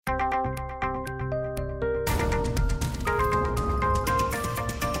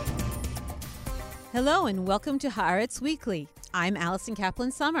Hello and welcome to Haaretz Weekly. I'm Allison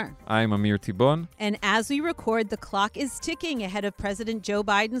Kaplan-Summer. I'm Amir Tibon. And as we record, the clock is ticking ahead of President Joe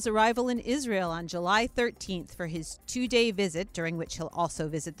Biden's arrival in Israel on July 13th for his two-day visit, during which he'll also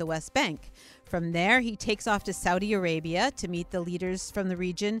visit the West Bank. From there, he takes off to Saudi Arabia to meet the leaders from the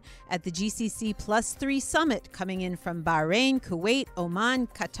region at the GCC Plus 3 Summit, coming in from Bahrain, Kuwait, Oman,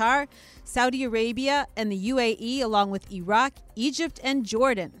 Qatar, Saudi Arabia, and the UAE, along with Iraq, Egypt, and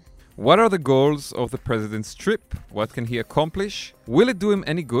Jordan. What are the goals of the president's trip? What can he accomplish? Will it do him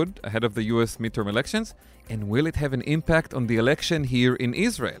any good ahead of the US midterm elections? And will it have an impact on the election here in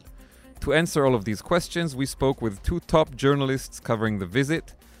Israel? To answer all of these questions, we spoke with two top journalists covering the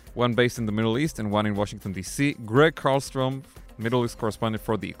visit, one based in the Middle East and one in Washington, D.C., Greg Carlstrom, Middle East correspondent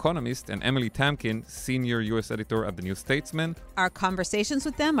for The Economist, and Emily Tamkin, senior U.S. editor at The New Statesman. Our conversations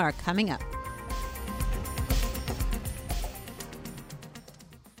with them are coming up.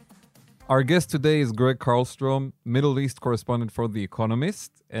 Our guest today is Greg Carlstrom, Middle East correspondent for The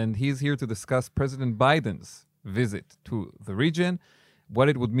Economist, and he's here to discuss President Biden's visit to the region, what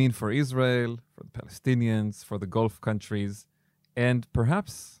it would mean for Israel, for the Palestinians, for the Gulf countries, and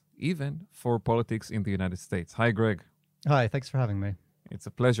perhaps even for politics in the United States. Hi, Greg. Hi, thanks for having me. It's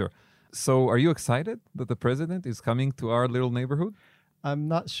a pleasure. So are you excited that the president is coming to our little neighborhood? I'm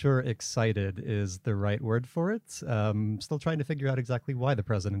not sure excited is the right word for it. Still trying to figure out exactly why the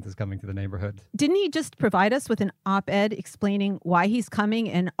president is coming to the neighborhood. Didn't he just provide us with an op-ed explaining why he's coming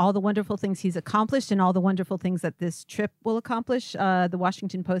and all the wonderful things he's accomplished and all the wonderful things that this trip will accomplish? The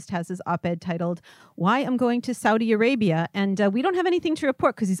Washington Post has his op-ed titled, "Why I'm Going to Saudi Arabia." And we don't have anything to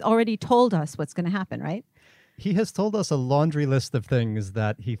report because he's already told us what's going to happen, right? He has told us a laundry list of things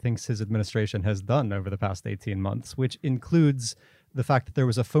that he thinks his administration has done over the past 18 months, which includes the fact that there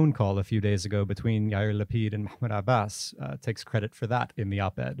was a phone call a few days ago between Yair Lapid and Mahmoud Abbas. Takes credit for that in the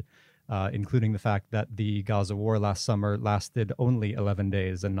op-ed, including the fact that the Gaza war last summer lasted only 11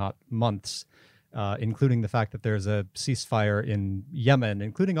 days and not months, including the fact that there's a ceasefire in Yemen,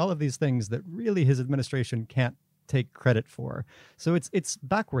 including all of these things that really his administration can't take credit for. So it's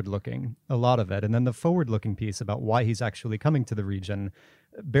backward-looking, a lot of it. And then the forward-looking piece about why he's actually coming to the region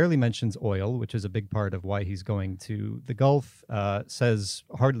barely mentions oil, which is a big part of why he's going to the Gulf, says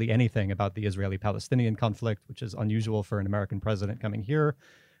hardly anything about the Israeli-Palestinian conflict, which is unusual for an American president coming here,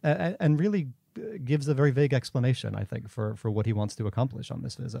 and really gives a very vague explanation, I think, for what he wants to accomplish on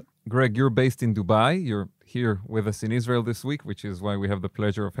this visit. Greg, you're based in Dubai. You're here with us in Israel this week, which is why we have the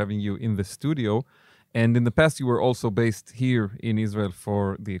pleasure of having you in the studio. And in the past, you were also based here in Israel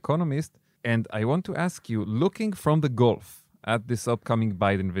for The Economist. And I want to ask you, looking from the Gulf at this upcoming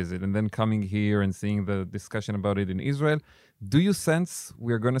Biden visit and then coming here and seeing the discussion about it in Israel, do you sense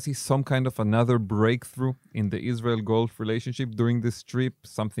we're going to see some kind of another breakthrough in the Israel-Gulf relationship during this trip,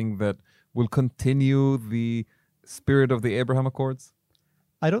 something that will continue the spirit of the Abraham Accords?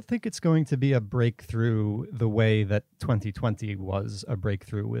 I don't think it's going to be a breakthrough the way that 2020 was a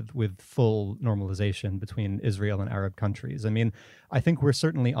breakthrough with full normalization between Israel and Arab countries. I mean, I think we're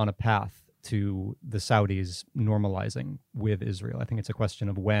certainly on a path to the Saudis normalizing with Israel. I think it's a question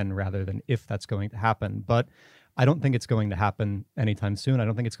of when rather than if that's going to happen. But I don't think it's going to happen anytime soon. I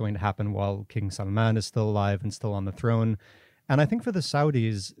don't think it's going to happen while King Salman is still alive and still on the throne. And I think for the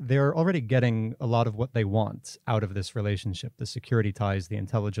Saudis, they're already getting a lot of what they want out of this relationship, the security ties, the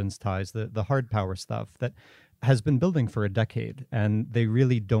intelligence ties, the hard power stuff that has been building for a decade. And they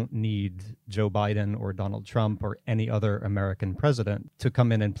really don't need Joe Biden or Donald Trump or any other American president to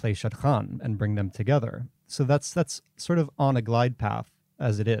come in and play shadchan and bring them together. So that's sort of on a glide path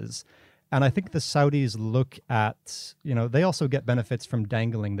as it is. And I think the Saudis look at, they also get benefits from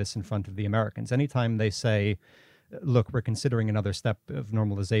dangling this in front of the Americans. Anytime they say, look, we're considering another step of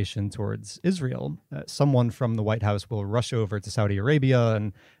normalization towards Israel, someone from the White House will rush over to Saudi Arabia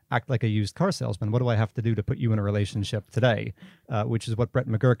and act like a used car salesman. What do I have to do to put you in a relationship today? Which is what Brett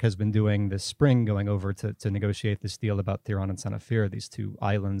McGurk has been doing this spring, going over to negotiate this deal about Tiran and Sanafir, these two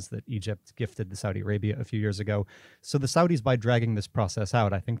islands that Egypt gifted to Saudi Arabia a few years ago. So the Saudis, by dragging this process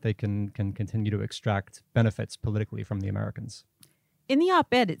out, I think they can continue to extract benefits politically from the Americans. In the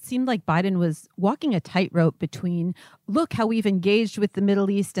op-ed, it seemed like Biden was walking a tightrope between, look how we've engaged with the Middle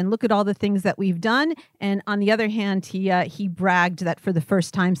East and look at all the things that we've done. And on the other hand, he bragged that for the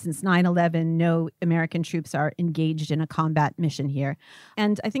first time since 9/11, no American troops are engaged in a combat mission here.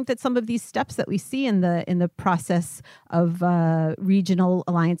 And I think that some of these steps that we see in the process of regional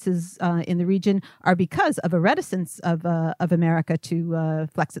alliances in the region are because of a reticence of America to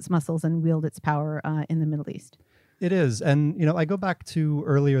flex its muscles and wield its power in the Middle East. It is. And, I go back to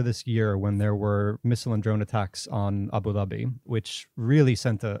earlier this year when there were missile and drone attacks on Abu Dhabi, which really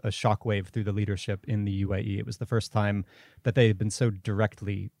sent a shockwave through the leadership in the UAE. It was the first time that they had been so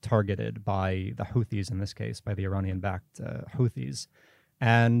directly targeted by the Houthis, in this case, by the Iranian-backed Houthis.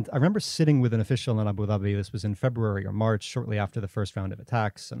 And I remember sitting with an official in Abu Dhabi. This was in February or March, shortly after the first round of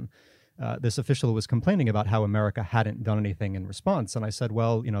attacks. And this official was complaining about how America hadn't done anything in response. And I said,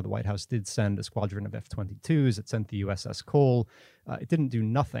 well, the White House did send a squadron of F-22s. It sent the USS Cole. It didn't do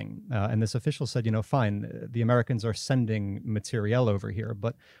nothing. And this official said, fine, the Americans are sending materiel over here,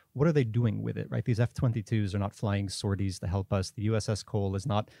 but what are they doing with it, right? These F-22s are not flying sorties to help us. The USS Cole is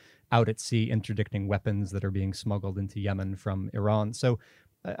not out at sea interdicting weapons that are being smuggled into Yemen from Iran. So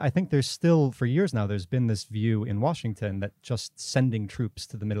I think there's still, for years now, there's been this view in Washington that just sending troops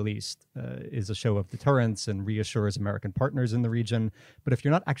to the Middle East is a show of deterrence and reassures American partners in the region. But if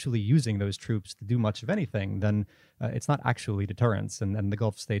you're not actually using those troops to do much of anything, then it's not actually deterrence. And the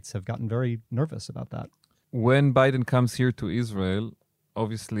Gulf states have gotten very nervous about that. When Biden comes here to Israel,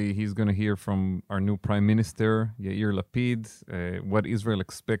 obviously he's going to hear from our new Prime Minister, Yair Lapid, what Israel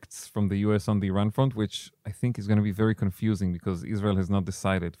expects from the U.S. on the Iran front, which I think is going to be very confusing because Israel has not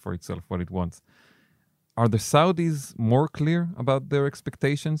decided for itself what it wants. Are the Saudis more clear about their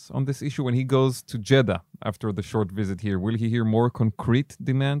expectations on this issue when he goes to Jeddah after the short visit here? Will he hear more concrete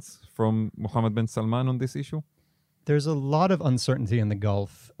demands from Mohammed bin Salman on this issue? There's a lot of uncertainty in the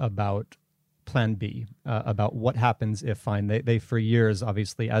Gulf about Plan B, about what happens if, fine, they for years,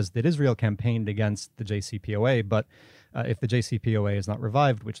 obviously, as did Israel, campaigned against the JCPOA, but if the JCPOA is not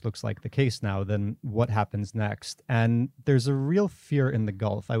revived, which looks like the case now, then what happens next? And there's a real fear in the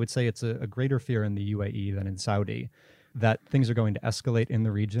Gulf. I would say it's a greater fear in the UAE than in Saudi, that things are going to escalate in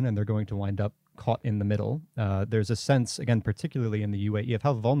the region and they're going to wind up caught in the middle. There's a sense, again, particularly in the UAE, of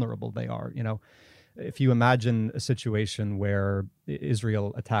how vulnerable they are. If you imagine a situation where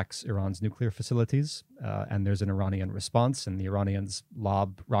Israel attacks Iran's nuclear facilities and there's an Iranian response and the Iranians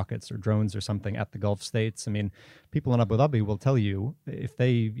lob rockets or drones or something at the Gulf states, I mean, people in Abu Dhabi will tell you if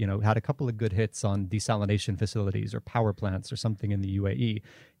they, had a couple of good hits on desalination facilities or power plants or something in the UAE,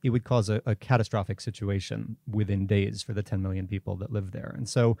 it would cause a catastrophic situation within days for the 10 million people that live there. And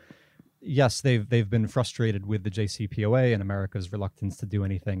so, yes, they've been frustrated with the JCPOA and America's reluctance to do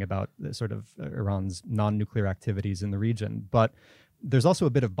anything about sort of Iran's non-nuclear activities in the region. But there's also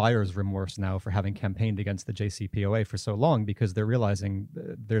a bit of buyer's remorse now for having campaigned against the JCPOA for so long because they're realizing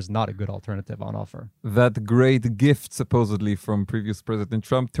there's not a good alternative on offer. That great gift, supposedly, from previous President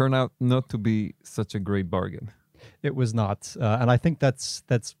Trump turned out not to be such a great bargain. It was not. And I think that's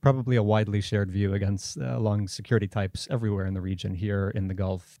probably a widely shared view along security types everywhere in the region, here in the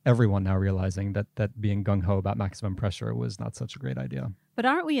Gulf. Everyone now realizing that being gung-ho about maximum pressure was not such a great idea. But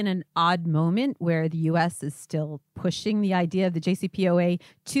aren't we in an odd moment where the U.S. is still pushing the idea of the JCPOA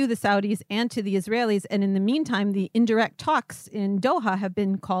to the Saudis and to the Israelis? And in the meantime, the indirect talks in Doha have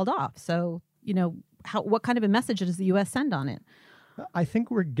been called off. So, what kind of a message does the U.S. send on it? I think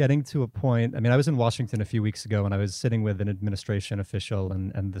we're getting to a point. I mean, I was in Washington a few weeks ago and I was sitting with an administration official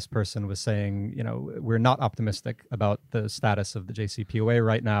and this person was saying, we're not optimistic about the status of the JCPOA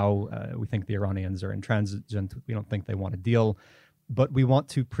right now. We think the Iranians are intransigent. We don't think they want a deal. But we want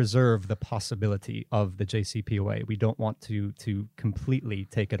to preserve the possibility of the JCPOA. We don't want to completely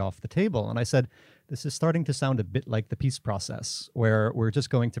take it off the table. And I said, this is starting to sound a bit like the peace process, where we're just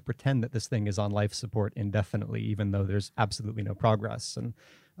going to pretend that this thing is on life support indefinitely, even though there's absolutely no progress. And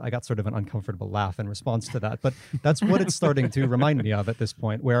I got sort of an uncomfortable laugh in response to that. But that's what it's starting to remind me of at this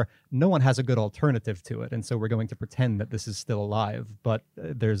point, where no one has a good alternative to it. And so we're going to pretend that this is still alive, but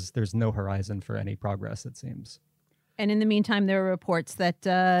there's no horizon for any progress, it seems. And in the meantime, there are reports that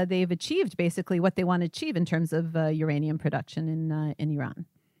they've achieved basically what they want to achieve in terms of uranium production in Iran.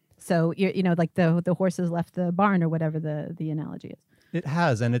 So, like the horses left the barn or whatever the analogy is. It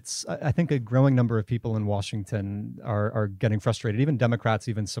has, and it's, I think, a growing number of people in Washington are getting frustrated, even Democrats,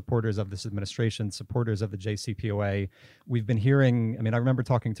 even supporters of this administration, supporters of the JCPOA. We've been hearing, I remember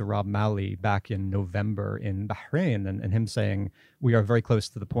talking to Rob Malley back in November in Bahrain and him saying, we are very close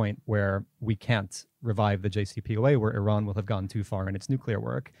to the point where we can't revive the JCPOA, where Iran will have gone too far in its nuclear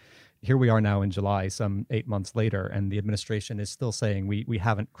work. Here we are now in July, some 8 months later, and the administration is still saying we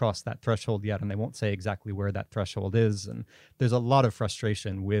haven't crossed that threshold yet, and they won't say exactly where that threshold is. And there's a lot of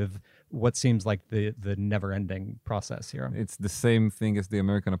frustration with what seems like the never-ending process here. It's the same thing as the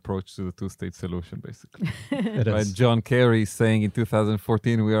American approach to the two-state solution, basically. It is. Right? John Kerry saying in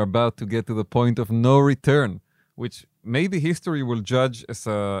 2014, we are about to get to the point of no return, which maybe history will judge as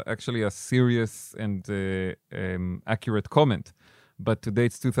actually a serious and accurate comment. But today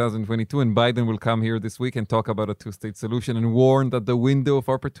it's 2022, and Biden will come here this week and talk about a two-state solution and warn that the window of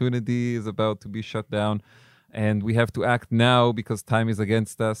opportunity is about to be shut down. And we have to act now because time is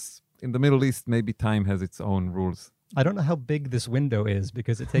against us. In the Middle East, maybe time has its own rules. I don't know how big this window is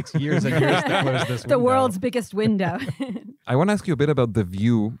because it takes years and years to close this window. The world's biggest window. I want to ask you a bit about the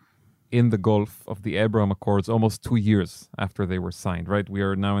view in the Gulf of the Abraham Accords almost 2 years after they were signed, right? We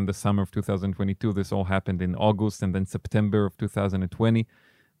are now in the summer of 2022. This all happened in August and then September of 2020.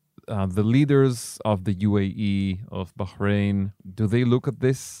 The leaders of the UAE, of Bahrain, do they look at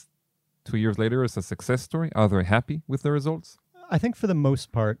this 2 years later as a success story? Are they happy with the results? I think for the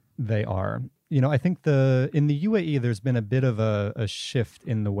most part, they are. I think in the UAE, there's been a bit of a shift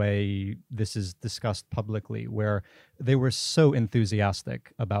in the way this is discussed publicly, where they were so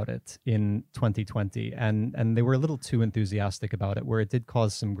enthusiastic about it in 2020, and they were a little too enthusiastic about it, where it did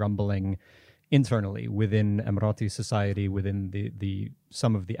cause some grumbling internally within Emirati society, within the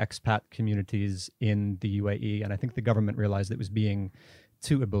some of the expat communities in the UAE, and I think the government realized it was being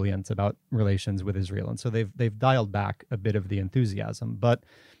too ebullient about relations with Israel, and so they've dialed back a bit of the enthusiasm, but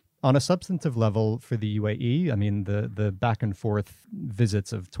on a substantive level for the UAE, I mean, the back and forth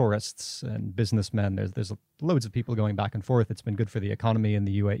visits of tourists and businessmen, there's loads of people going back and forth. It's been good for the economy in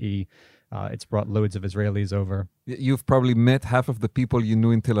the UAE. It's brought loads of Israelis over. You've probably met half of the people you knew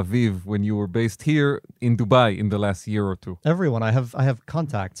in Tel Aviv when you were based here in Dubai in the last year or two. Everyone. I have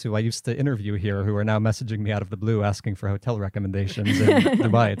contacts who I used to interview here who are now messaging me out of the blue asking for hotel recommendations in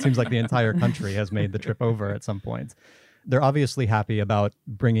Dubai. It seems like the entire country has made the trip over at some point. They're obviously happy about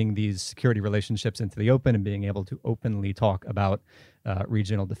bringing these security relationships into the open and being able to openly talk about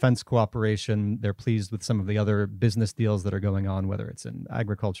regional defense cooperation. They're pleased with some of the other business deals that are going on, whether it's in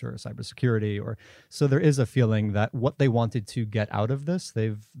agriculture or cybersecurity. So there is a feeling that what they wanted to get out of this,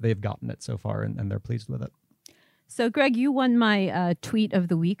 they've gotten it so far, and they're pleased with it. So, Greg, you won my Tweet of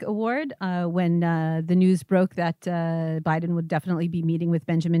the Week award when the news broke that Biden would definitely be meeting with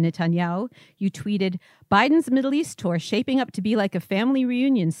Benjamin Netanyahu. You tweeted, Biden's Middle East tour shaping up to be like a family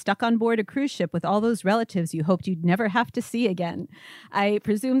reunion stuck on board a cruise ship with all those relatives you hoped you'd never have to see again. I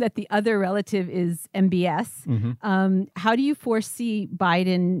presume that the other relative is MBS. Mm-hmm. How do you foresee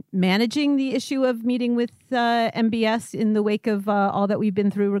Biden managing the issue of meeting with MBS in the wake of all that we've been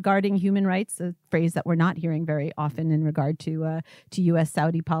through regarding human rights, a phrase that we're not hearing very often in regard to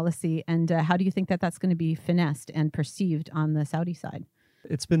U.S.-Saudi policy? And how do you think that that's going to be finessed and perceived on the Saudi side?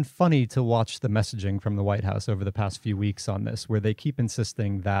 It's been funny to watch the messaging from the White House over the past few weeks on this, where they keep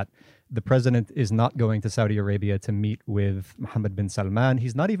insisting that the president is not going to Saudi Arabia to meet with Mohammed bin Salman.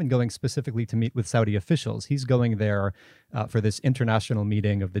 He's not even going specifically to meet with Saudi officials. He's going there for this international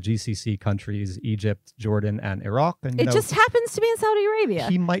meeting of the GCC countries, Egypt, Jordan, and Iraq. And, it just happens to be in Saudi Arabia.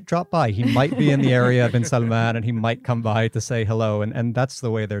 He might drop by. He might be in the area of bin Salman, and he might come by to say hello. And that's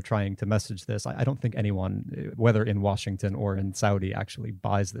the way they're trying to message this. I don't think anyone, whether in Washington or in Saudi, actually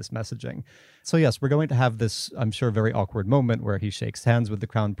buys this messaging. So yes, we're going to have this, I'm sure, very awkward moment where he shakes hands with the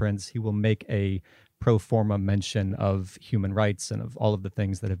Crown Prince. He will make a pro forma mention of human rights and of all of the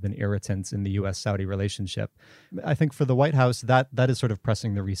things that have been irritants in the U.S.-Saudi relationship. I think for the White House, that is sort of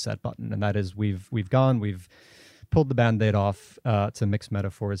pressing the reset button, and that is we've pulled the Band-Aid off, to mix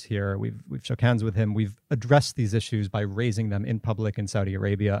metaphors here. We've shook hands with him. We've addressed these issues by raising them in public in Saudi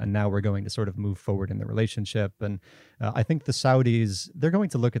Arabia, and now we're going to sort of move forward in the relationship. And I think the Saudis, they're going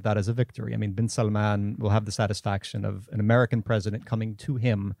to look at that as a victory. I mean, bin Salman will have the satisfaction of an American president coming to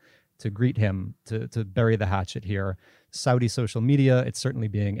him to greet him, to bury the hatchet here. Saudi social media, it's certainly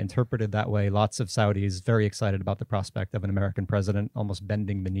being interpreted that way. Lots of Saudis very excited about the prospect of an American president almost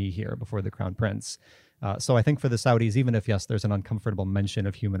bending the knee here before the Crown Prince. So I think for the Saudis, even if, yes, there's an uncomfortable mention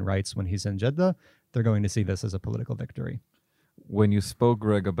of human rights when he's in Jeddah, they're going to see this as a political victory. When you spoke,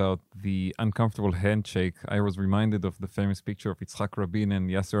 Greg, about the uncomfortable handshake, I was reminded of the famous picture of Yitzhak Rabin and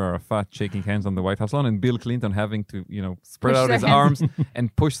Yasser Arafat shaking hands on the White House lawn, and Bill Clinton having to, spread out his arms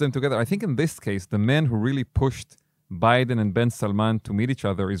and push them together. I think in this case, the man who really pushed Biden and Ben Salman to meet each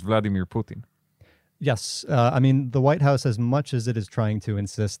other is Vladimir Putin. Yes. I mean, the White House, as much as it is trying to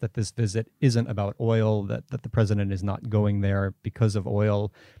insist that this visit isn't about oil, that the president is not going there because of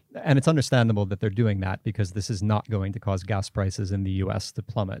oil, and it's understandable that they're doing that because this is not going to cause gas prices in the U.S. to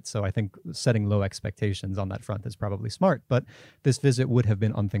plummet. So I think setting low expectations on that front is probably smart. But this visit would have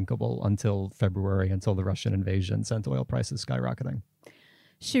been unthinkable until February, until the Russian invasion sent oil prices skyrocketing.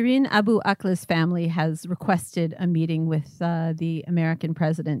 Shireen Abu Akleh's family has requested a meeting with the American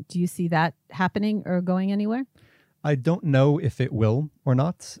president. Do you see that happening or going anywhere? I don't know if it will or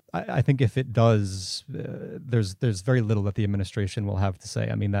not. I think if it does, there's very little that the administration will have to say.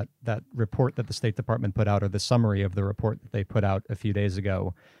 I mean, that report that the State Department put out, or the summary of the report that they put out a few days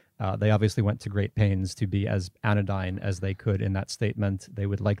ago, they obviously went to great pains to be as anodyne as they could in that statement. They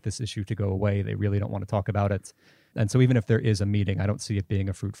would like this issue to go away. They really don't want to talk about it. And so even if there is a meeting, I don't see it being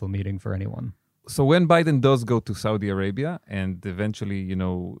a fruitful meeting for anyone. So when Biden does go to Saudi Arabia and eventually,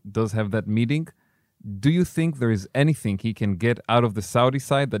 does have that meeting, do you think there is anything he can get out of the Saudi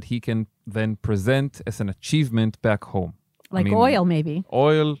side that he can then present as an achievement back home? Like oil, maybe.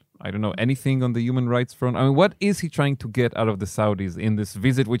 Oil, I don't know, anything on the human rights front? I mean, what is he trying to get out of the Saudis in this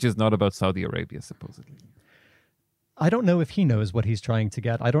visit, which is not about Saudi Arabia, supposedly? I don't know if he knows what he's trying to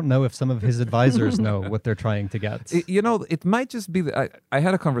get. I don't know if some of his advisors know what they're trying to get. It might just be... I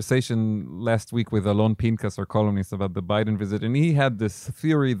had a conversation last week with Alon Pinkas, our columnist, about the Biden visit, and he had this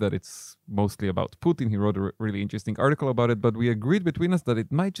theory that it's mostly about Putin. He wrote a really interesting article about it, but we agreed between us that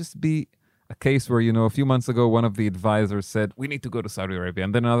it might just be a case where, a few months ago, one of the advisors said, we need to go to Saudi Arabia.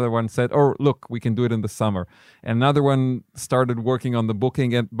 And then another one said, oh, look, we can do it in the summer. And another one started working on the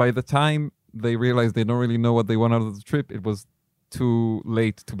booking, and by the time they realized they don't really know what they want out of the trip, it was too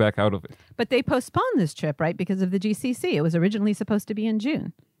late to back out of it. But they postponed this trip, right, because of the GCC. It was originally supposed to be in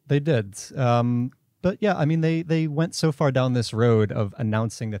June. They did. But yeah, I mean, they went so far down this road of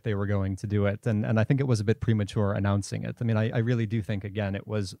announcing that they were going to do it. And I think it was a bit premature announcing it. I mean, I really do think, again, it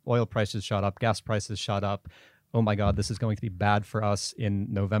was oil prices shot up, gas prices shot up. Oh my God, this is going to be bad for us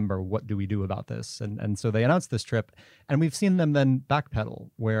in November. What do we do about this? And so they announced this trip, and we've seen them then backpedal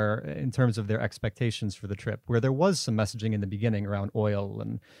where, in terms of their expectations for the trip, where there was some messaging in the beginning around oil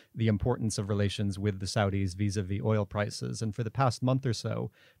and the importance of relations with the Saudis vis-a-vis oil prices. And for the past month or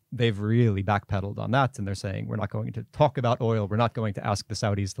so, they've really backpedaled on that. And they're saying, we're not going to talk about oil. We're not going to ask the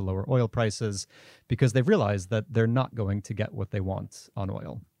Saudis to lower oil prices, because they've realized that they're not going to get what they want on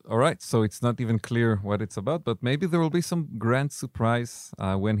oil. All right, so it's not even clear what it's about, but maybe there will be some grand surprise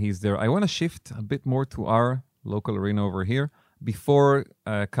when he's there. I want to shift a bit more to our local arena over here. Before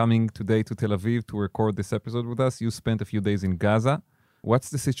coming today to Tel Aviv to record this episode with us, you spent a few days in Gaza.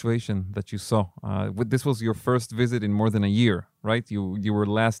 What's the situation that you saw? This was your first visit in more than a year, right? You were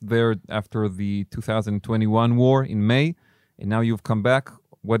last there after the 2021 war in May, and now you've come back.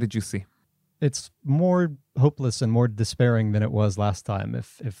 What did you see? It's more hopeless and more despairing than it was last time,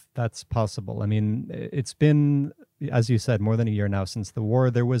 if that's possible. I mean, it's been, as you said, more than a year now since the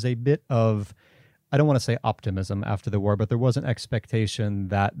war. There was a bit of, I don't want to say optimism after the war, but there was an expectation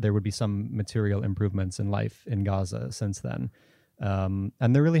that there would be some material improvements in life in Gaza since then.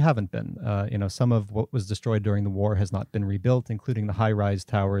 And there really haven't been. Some of what was destroyed during the war has not been rebuilt, including the high-rise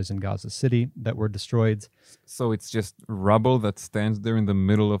towers in Gaza City that were destroyed. So it's just rubble that stands there in the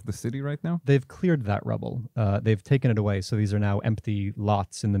middle of the city right now? They've cleared that rubble. They've taken it away. So these are now empty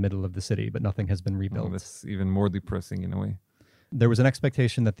lots in the middle of the city, but nothing has been rebuilt. Oh, that's even more depressing in a way. There was an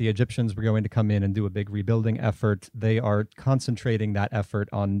expectation that the Egyptians were going to come in and do a big rebuilding effort. They are concentrating that effort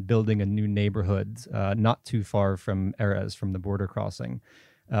on building a new neighborhood not too far from Erez, from the border crossing.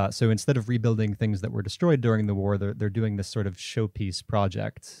 So instead of rebuilding things that were destroyed during the war, they're doing this sort of showpiece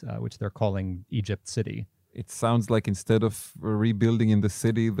project, which they're calling Egypt City. It sounds like instead of rebuilding in the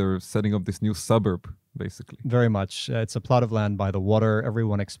city, they're setting up this new suburb, basically. Very much. It's a plot of land by the water.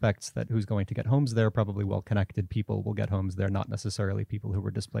 Everyone expects that who's going to get homes there, probably well-connected people will get homes there, not necessarily people who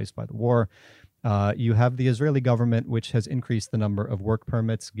were displaced by the war. You have the Israeli government, which has increased the number of work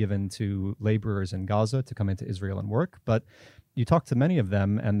permits given to laborers in Gaza to come into Israel and work. But you talk to many of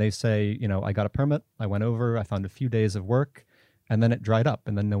them and they say, I got a permit, I went over, I found a few days of work, and then it dried up,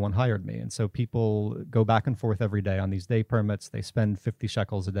 and then no one hired me. And so people go back and forth every day on these day permits. They spend 50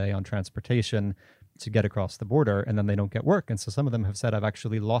 shekels a day on transportation to get across the border, and then they don't get work. And so some of them have said, I've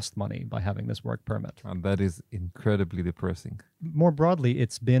actually lost money by having this work permit. And that is incredibly depressing. More broadly,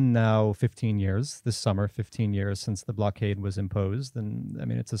 it's been now 15 years, this summer, 15 years since the blockade was imposed. And I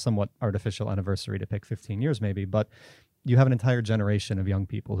mean, it's a somewhat artificial anniversary to pick 15 years maybe, but you have an entire generation of young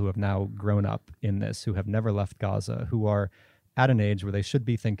people who have now grown up in this, who have never left Gaza, who are at an age where they should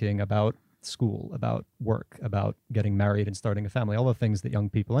be thinking about school, about work, about getting married and starting a family, all the things that young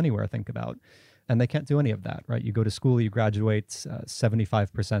people anywhere think about. And they can't do any of that, right? You go to school, you graduate,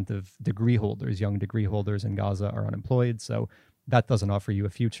 75% of degree holders, young degree holders in Gaza are unemployed. So that doesn't offer you a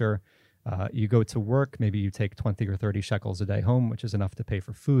future. You go to work, maybe you take 20 or 30 shekels a day home, which is enough to pay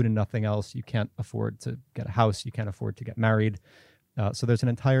for food and nothing else. You can't afford to get a house. You can't afford to get married. So there's an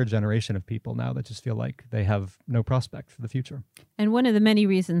entire generation of people now that just feel like they have no prospect for the future. And one of the many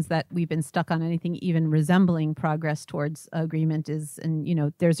reasons that we've been stuck on anything even resembling progress towards agreement is, and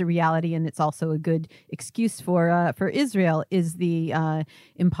there's a reality, and it's also a good excuse for Israel, is the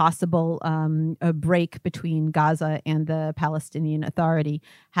impossible break between Gaza and the Palestinian Authority.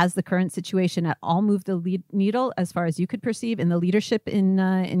 Has the current situation at all moved the needle, as far as you could perceive, in the leadership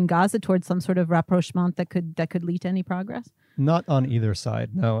in Gaza towards some sort of rapprochement that could lead to any progress? Not on either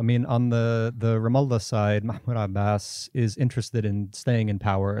side, no. I mean, on the Ramallah side, Mahmoud Abbas is interested in staying in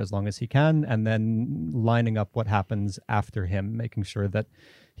power as long as he can, and then lining up what happens after him, making sure that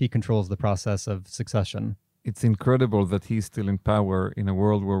he controls the process of succession. It's incredible that he's still in power in a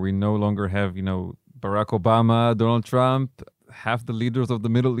world where we no longer have, Barack Obama, Donald Trump, half the leaders of the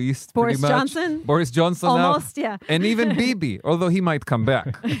Middle East, Boris pretty much. Johnson? Boris Johnson Almost, now. yeah. And even Bibi, although he might come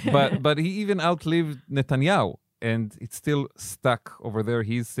back. But he even outlived Netanyahu. And it's still stuck over there.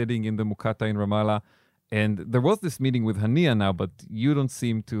 He's sitting in the Mukata in Ramallah. And there was this meeting with Hania now, but you don't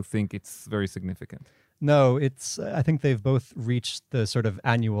seem to think it's very significant. No, I think they've both reached the sort of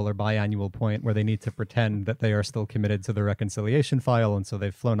annual or biannual point where they need to pretend that they are still committed to the reconciliation file. And so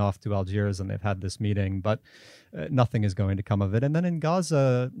they've flown off to Algiers and they've had this meeting, but nothing is going to come of it. And then in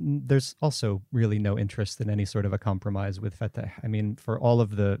Gaza, there's also really no interest in any sort of a compromise with Fatah. I mean, for all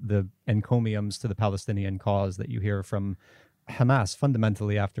of the encomiums to the Palestinian cause that you hear from Hamas,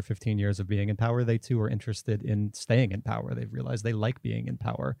 fundamentally, after 15 years of being in power, they too are interested in staying in power. They've realized they like being in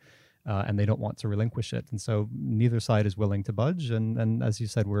power. And they don't want to relinquish it. And so neither side is willing to budge. And as you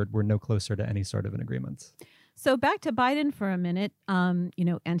said, we're no closer to any sort of an agreement. So back to Biden for a minute,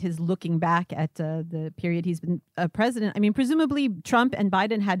 and his looking back at the period he's been president. I mean, presumably Trump and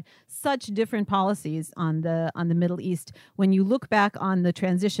Biden had such different policies on the Middle East. When you look back on the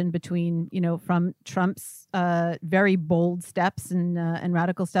transition between, from Trump's very bold steps and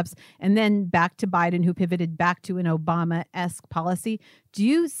radical steps, and then back to Biden, who pivoted back to an Obama-esque policy, do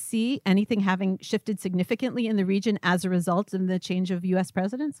you see anything having shifted significantly in the region as a result of the change of U.S.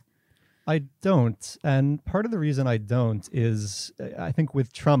 presidents? I don't. And part of the reason I don't is I think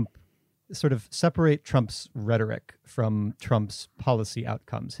with Trump, sort of separate Trump's rhetoric from Trump's policy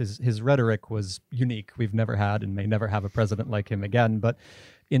outcomes. His rhetoric was unique. We've never had and may never have a president like him again. But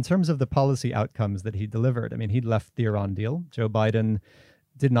in terms of the policy outcomes that he delivered, I mean, he'd left the Iran deal. Joe Biden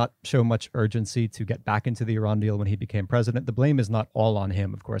did not show much urgency to get back into the Iran deal when he became president. The blame is not all on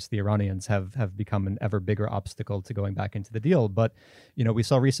him. Of course, the Iranians have become an ever bigger obstacle to going back into the deal. But, we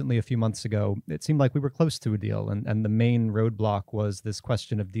saw recently, a few months ago, it seemed like we were close to a deal. And the main roadblock was this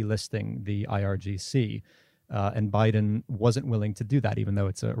question of delisting the IRGC. And Biden wasn't willing to do that, even though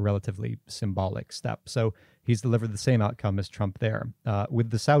it's a relatively symbolic step. So he's delivered the same outcome as Trump there. With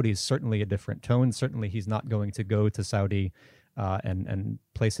the Saudis, certainly a different tone. Certainly he's not going to go to Saudi and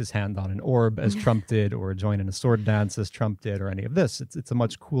place his hand on an orb as Trump did, or join in a sword dance as Trump did, or any of this. It's a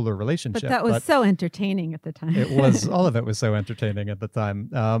much cooler relationship. But that was so entertaining at the time. It was, all of it was so entertaining at the time.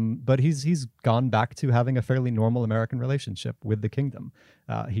 But he's gone back to having a fairly normal American relationship with the kingdom.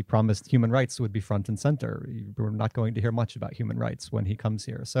 He promised human rights would be front and center. We're not going to hear much about human rights when he comes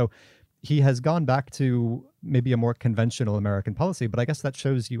here. So he has gone back to maybe a more conventional American policy, but I guess that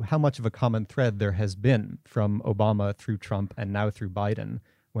shows you how much of a common thread there has been from Obama through Trump and now through Biden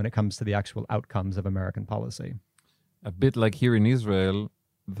when it comes to the actual outcomes of American policy. A bit like here in Israel,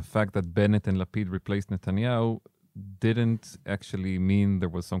 the fact that Bennett and Lapid replaced Netanyahu didn't actually mean there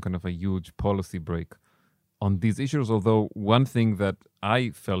was some kind of a huge policy break on these issues, although one thing that I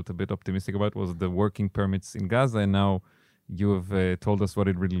felt a bit optimistic about was the working permits in Gaza, and now you have told us what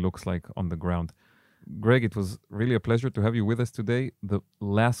it really looks like on the ground. Greg, it was really a pleasure to have you with us today. The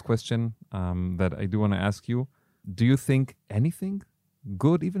last question that I do want to ask you, do you think anything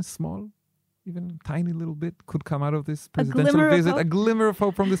good, even small, even tiny little bit, could come out of this presidential visit? A glimmer of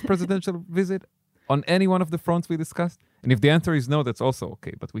hope from this presidential visit on any one of the fronts we discussed? And if the answer is no, that's also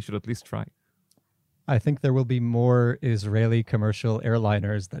okay, but we should at least try. I think there will be more Israeli commercial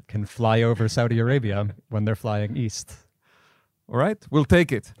airliners that can fly over Saudi Arabia when they're flying east. All right, we'll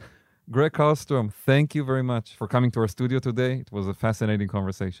take it. Greg Karlstrom, thank you very much for coming to our studio today. It was a fascinating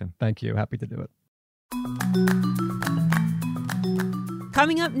conversation. Thank you. Happy to do it.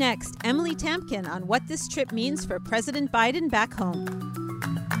 Coming up next, Emily Tamkin on what this trip means for President Biden back home.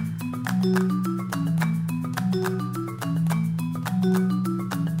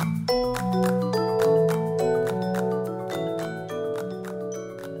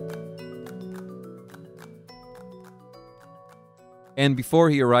 And before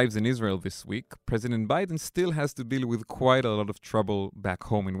he arrives in Israel this week, President Biden still has to deal with quite a lot of trouble back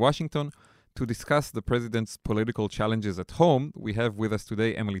home in Washington To discuss the president's political challenges at home, we have with us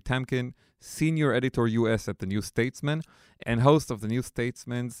today Emily Tamkin, Senior Editor US at The New Statesman and host of The New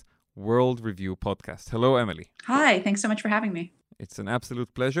Statesman's World Review podcast. Hello, Emily. Hi, thanks so much for having me. It's an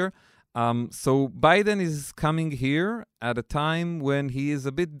absolute pleasure. So Biden is coming here at a time when he is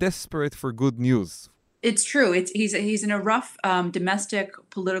a bit desperate for good news. It's true. He's in a rough domestic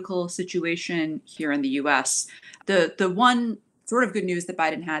political situation here in the U.S. The one sort of good news that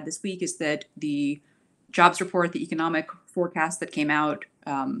Biden had this week is that the jobs report, the economic forecast that came out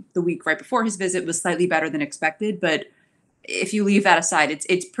the week right before his visit was slightly better than expected. But if you leave that aside,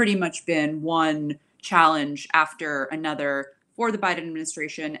 it's pretty much been one challenge after another for the Biden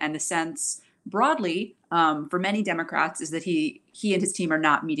administration, and the sense broadly for many Democrats is that he and his team are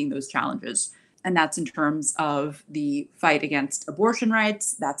not meeting those challenges. And that's in terms of the fight against abortion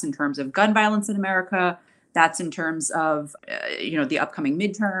rights. That's in terms of gun violence in America. That's in terms of, the upcoming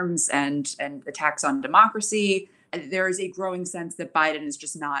midterms and attacks on democracy. There is a growing sense that Biden is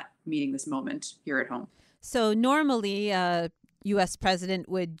just not meeting this moment here at home. So normally, U.S. president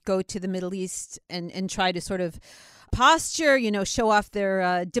would go to the Middle East and try to sort of posture, show off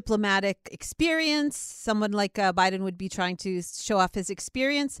their diplomatic experience. Someone like Biden would be trying to show off his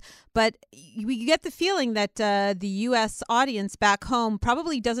experience. But we get the feeling that the U.S. audience back home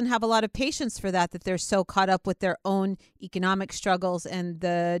probably doesn't have a lot of patience for that they're so caught up with their own economic struggles and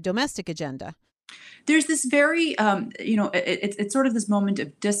the domestic agenda. There's this very, it's sort of this moment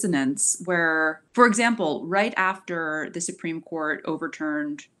of dissonance where, for example, right after the Supreme Court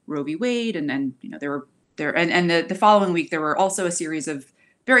overturned Roe v. Wade, and then, the following week, there were also a series of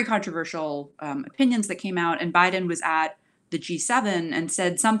very controversial opinions that came out. And Biden was at the G7 and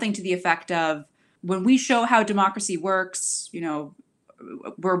said something to the effect of, when we show how democracy works,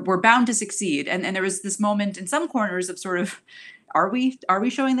 we're bound to succeed. And there was this moment in some corners of sort of, are we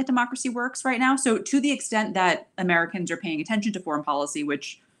showing that democracy works right now? So to the extent that Americans are paying attention to foreign policy,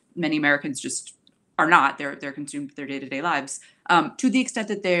 which many Americans just are not, they're consumed with their day-to-day lives. To the extent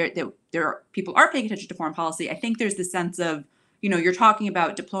that people are paying attention to foreign policy, I think there's this sense of, you're talking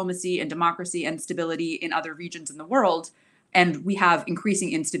about diplomacy and democracy and stability in other regions in the world, and we have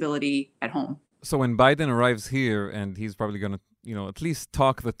increasing instability at home. So when Biden arrives here, and he's probably going to, at least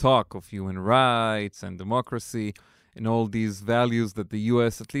talk the talk of human rights and democracy and all these values that the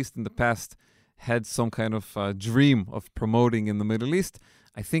U.S., at least in the past, had some kind of dream of promoting in the Middle East,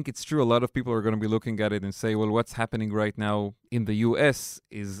 I think it's true. A lot of people are going to be looking at it and say, well, what's happening right now in the U.S.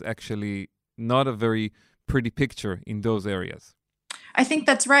 is actually not a very pretty picture in those areas. I think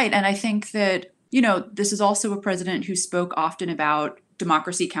that's right. And I think that, this is also a president who spoke often about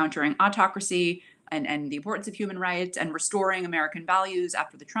democracy countering autocracy and the importance of human rights and restoring American values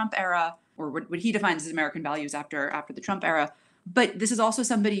after the Trump era, or what he defines as American values after the Trump era. But this is also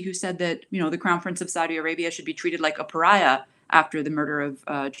somebody who said that, the Crown Prince of Saudi Arabia should be treated like a pariah after the murder of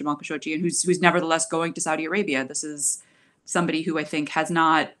Jamal Khashoggi, and who's nevertheless going to Saudi Arabia. This is somebody who I think has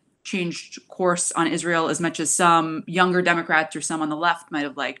not changed course on Israel as much as some younger Democrats or some on the left might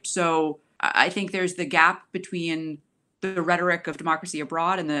have liked. So I think there's the gap between the rhetoric of democracy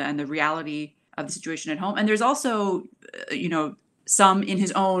abroad and the reality of the situation at home. And there's also, some in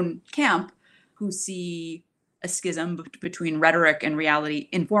his own camp who see a schism between rhetoric and reality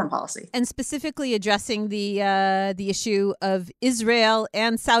in foreign policy. And specifically addressing the issue of Israel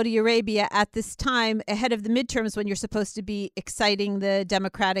and Saudi Arabia at this time ahead of the midterms when you're supposed to be exciting the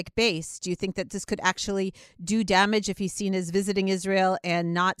Democratic base. Do you think that this could actually do damage if he's seen as visiting Israel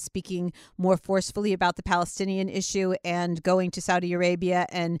and not speaking more forcefully about the Palestinian issue and going to Saudi Arabia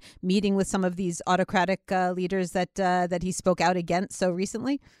and meeting with some of these autocratic leaders that he spoke out against so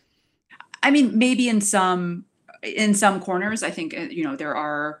recently? I mean, maybe in some corners, I think, there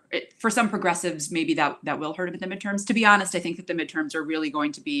are, for some progressives, maybe that will hurt him in the midterms. To be honest, I think that the midterms are really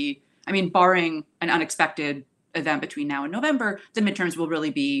going to be, barring an unexpected event between now and November, the midterms will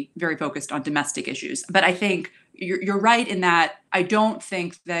really be very focused on domestic issues. But I think you're right in that I don't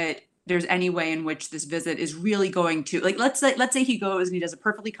think that there's any way in which this visit is really going to, let's say he goes and he does a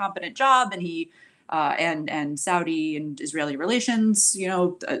perfectly competent job and he and Saudi and Israeli relations,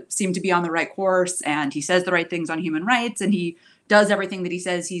 seem to be on the right course, and he says the right things on human rights, and he does everything that he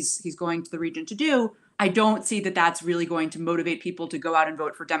says he's going to the region to do. I don't see that that's really going to motivate people to go out and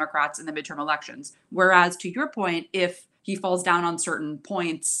vote for Democrats in the midterm elections. Whereas, to your point, if he falls down on certain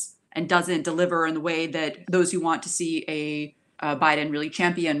points and doesn't deliver in the way that those who want to see a Biden really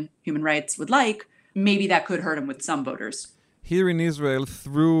champion human rights would like, maybe that could hurt him with some voters. Here in Israel,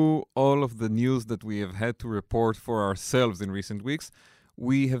 through all of the news that we have had to report for ourselves in recent weeks,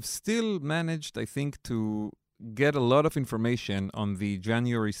 we have still managed, I think, to get a lot of information on the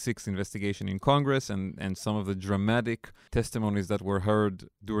January 6th investigation in Congress and some of the dramatic testimonies that were heard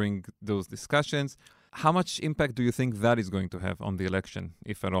during those discussions. How much impact do you think that is going to have on the election,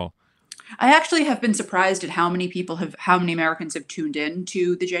 if at all? I actually have been surprised at how many Americans have tuned in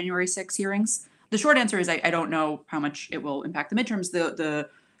to the January 6 hearings. The short answer is I don't know how much it will impact the midterms. The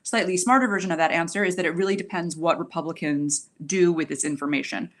slightly smarter version of that answer is that it really depends what Republicans do with this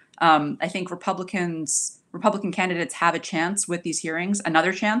information. I think Republican candidates have a chance with these hearings,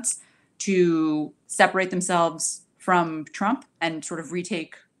 another chance to separate themselves from Trump and sort of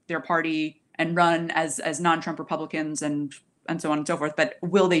retake their party and run as non-Trump Republicans and so on and so forth. But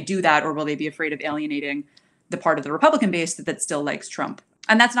will they do that, or will they be afraid of alienating the part of the Republican base that still likes Trump?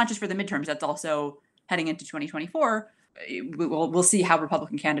 And that's not just for the midterms. That's also heading into 2024. We'll see how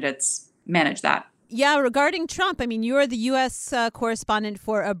Republican candidates manage that. Yeah, regarding Trump, I mean, you're the U.S. Correspondent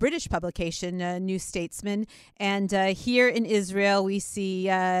for a British publication, New Statesman. And here in Israel, we see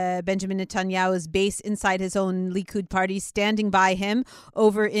Benjamin Netanyahu's base inside his own Likud party standing by him.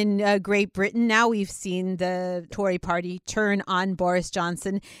 Over in Great Britain, now we've seen the Tory party turn on Boris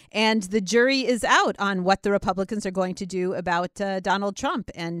Johnson. And the jury is out on what the Republicans are going to do about Donald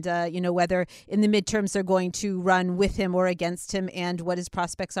Trump and, whether in the midterms they're going to run with him or against him and what his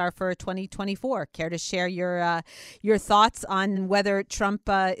prospects are for 2024. Care to share your thoughts on whether Trump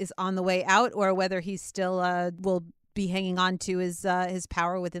is on the way out or whether he still will be hanging on to his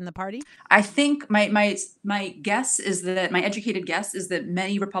power within the party? I think my guess is that my educated guess is that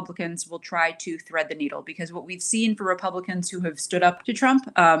many Republicans will try to thread the needle, because what we've seen for Republicans who have stood up to Trump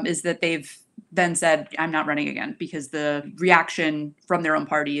is that they've then said, I'm not running again, because the reaction from their own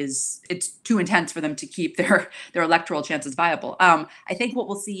party it's too intense for them to keep their electoral chances viable. I think what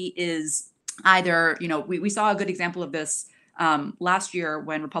we'll see is either, we saw a good example of this last year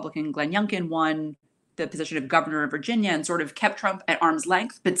when Republican Glenn Youngkin won the position of governor of Virginia and sort of kept Trump at arm's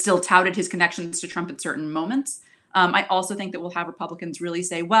length, but still touted his connections to Trump at certain moments. I also think that we'll have Republicans really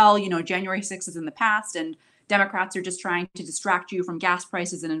say, well, January 6th is in the past and Democrats are just trying to distract you from gas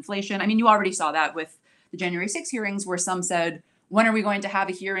prices and inflation. I mean, you already saw that with the January 6th hearings where some said, when are we going to have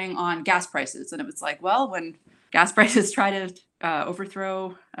a hearing on gas prices? And it was like, well, when gas prices try to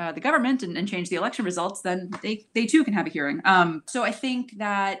overthrow the government and change the election results, then they too can have a hearing. So I think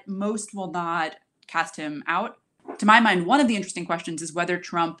that most will not cast him out. To my mind, one of the interesting questions is whether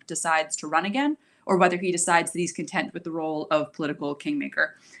Trump decides to run again or whether he decides that he's content with the role of political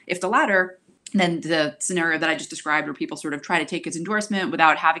kingmaker. If the latter, then the scenario that I just described, where people sort of try to take his endorsement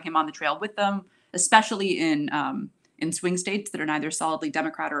without having him on the trail with them, especially in swing states that are neither solidly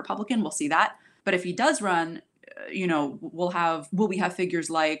Democrat or Republican, we'll see that. But if he does run, will we have figures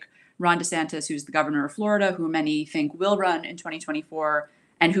like Ron DeSantis, who's the governor of Florida, who many think will run in 2024,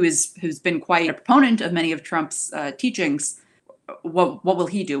 and who's been quite a proponent of many of Trump's teachings. What will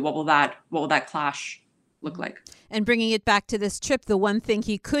he do? What will that clash look like? And bringing it back to this trip, the one thing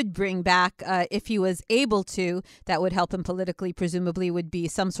he could bring back, if he was able to, that would help him politically, presumably, would be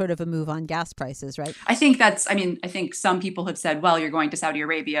some sort of a move on gas prices, right? I think some people have said, well, you're going to Saudi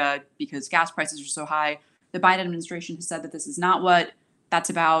Arabia because gas prices are so high. The Biden administration has said that this is not what that's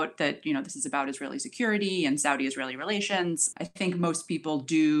about, that, this is about Israeli security and Saudi-Israeli relations. I think most people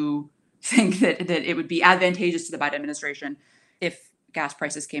do think that it would be advantageous to the Biden administration if gas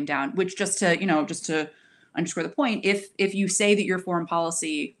prices came down, which just to underscore the point, if you say that your foreign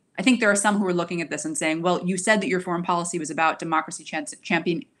policy, I think there are some who are looking at this and saying, well, you said that your foreign policy was about democracy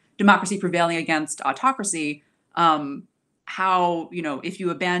prevailing against autocracy. How, if you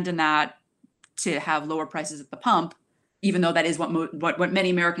abandon that to have lower prices at the pump, even though that is what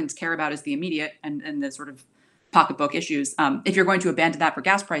many Americans care about is the immediate and the sort of pocketbook issues. If you're going to abandon that for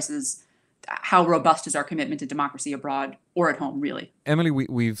gas prices, how robust is our commitment to democracy abroad or at home, really? Emily,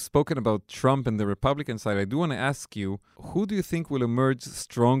 we've spoken about Trump and the Republican side. I do want to ask you, who do you think will emerge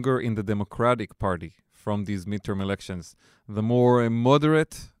stronger in the Democratic Party from these midterm elections? The more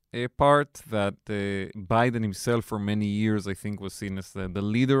moderate part that Biden himself for many years, I think, was seen as the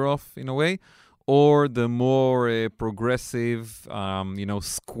leader of, in a way, or the more progressive,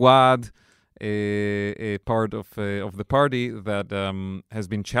 squad part of the party that has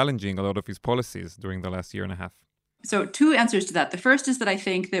been challenging a lot of his policies during the last year and a half? So two answers to that. The first is that I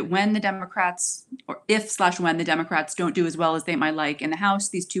think that when the Democrats, or when the Democrats don't do as well as they might like in the House,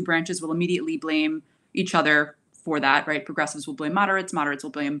 these two branches will immediately blame each other for that, right? Progressives will blame moderates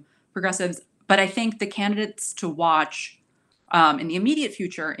will blame progressives. But I think the candidates to watch in the immediate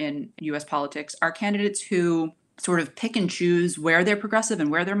future in U.S. politics are candidates who sort of pick and choose where they're progressive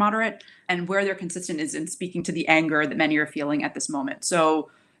and where they're moderate, and where they're consistent is in speaking to the anger that many are feeling at this moment. So,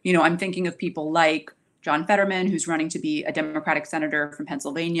 I'm thinking of people like John Fetterman, who's running to be a Democratic senator from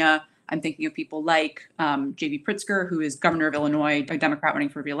Pennsylvania. I'm thinking of people like J.B. Pritzker, who is governor of Illinois, a Democrat running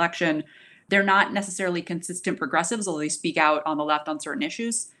for re-election. They're not necessarily consistent progressives, although they speak out on the left on certain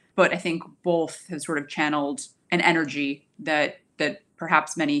issues. But I think both have sort of channeled an energy that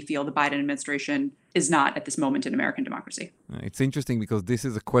perhaps many feel the Biden administration is not at this moment in American democracy. It's interesting because this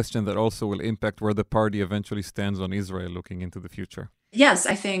is a question that also will impact where the party eventually stands on Israel looking into the future. Yes,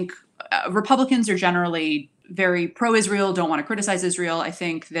 I think Republicans are generally very pro-Israel, don't want to criticize Israel. I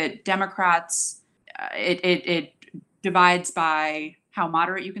think that Democrats, it divides by how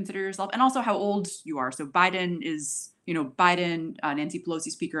moderate you consider yourself and also how old you are. So Biden is, Nancy Pelosi,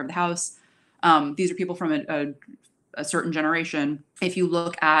 Speaker of the House. These are people from a certain generation. If you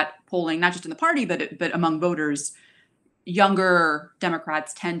look at polling, not just in the party, but among voters, younger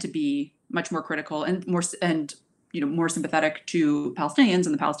Democrats tend to be much more critical and more sympathetic to Palestinians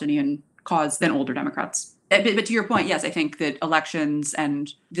and the Palestinian cause than older Democrats. But to your point, yes, I think that elections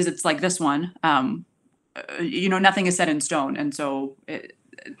and visits like this one, nothing is set in stone, and so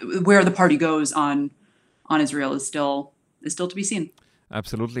where the party goes on Israel is still to be seen.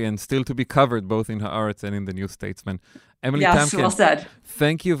 Absolutely, and still to be covered both in Haaretz and in the New Statesman. Emily Yes, Tamkin, well said.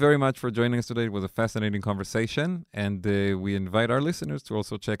 Thank you very much for joining us today. It was a fascinating conversation, and we invite our listeners to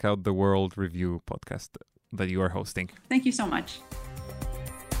also check out the World Review podcast that you are hosting. Thank you so much.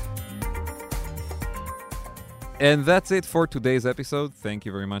 And that's it for today's episode. Thank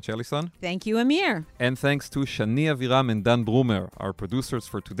you very much, Alison. Thank you, Amir. And thanks to Shani Aviram and Dan Brumer, our producers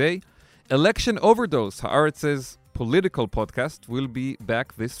for today. Election Overdose, Haaretz's political podcast, will be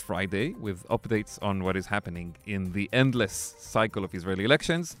back this Friday with updates on what is happening in the endless cycle of Israeli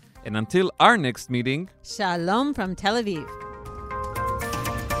elections. And until our next meeting, Shalom from Tel Aviv.